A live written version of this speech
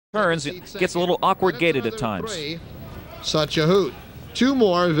Turns, it gets a little awkward gated at times. Such a hoot. Two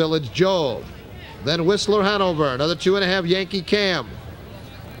more Village Jove. Then Whistler Hanover, another 2.5 Yankee Cam.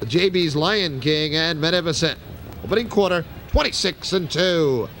 The JB's Lion King and Magnificent. Opening quarter,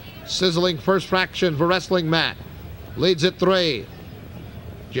 26-2. Sizzling first fraction for Wrestling Matt. Leads at 3.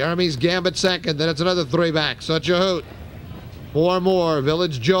 Jeremy's Gambit second, then it's another 3 back. Such a hoot. 4 more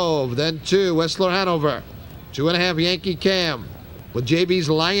Village Jove, then 2 Whistler Hanover. 2.5 Yankee Cam. With JB's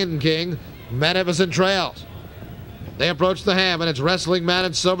Lion King, Magnificent trails. They approach the ham, and it's Wrestling Matt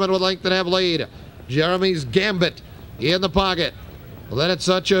and Silverman with length and have lead. Jeremy's Gambit in the pocket. Then it's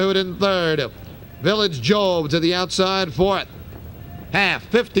Such a Hoot in third. Village Jove to the outside fourth. Half,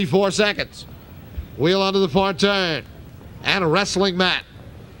 54 seconds. Wheel onto the far turn. And Wrestling Matt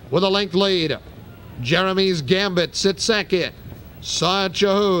with a length lead. Jeremy's Gambit sits second. Such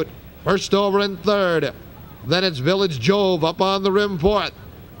a Hoot first over in third. Then it's Village Jove up on the rim fourth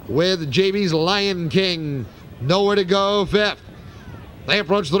with JB's Lion King nowhere to go fifth. They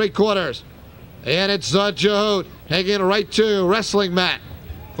approach 3/4. And it's Such a Hoot taking it right to Wrestling Matt.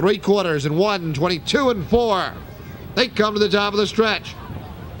 3/4 and 1, 22-4. They come to the top of the stretch.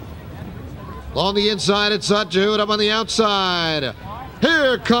 Along the inside, it's Such a Hoot up on the outside.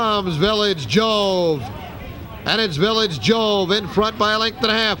 Here comes Village Jove. And it's Village Jove in front by a length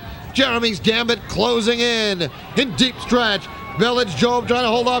and a half. Jeremy's Gambit closing in deep stretch. Village Jove trying to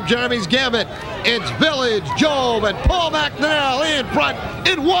hold off Jeremy's Gambit. It's Village Jove and Paul Macdonell in front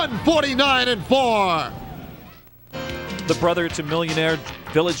in 149-4. The brother to millionaire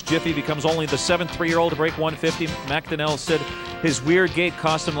Village Jiffy becomes only the 7th 3-year-old to break 150. Macdonell said his weird gait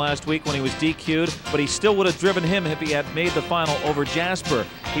cost him last week when he was DQ'd, but he still would have driven him if he had made the final over Jasper.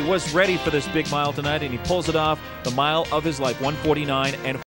 He was ready for this big mile tonight, and he pulls it off, the mile of his life, 149-4.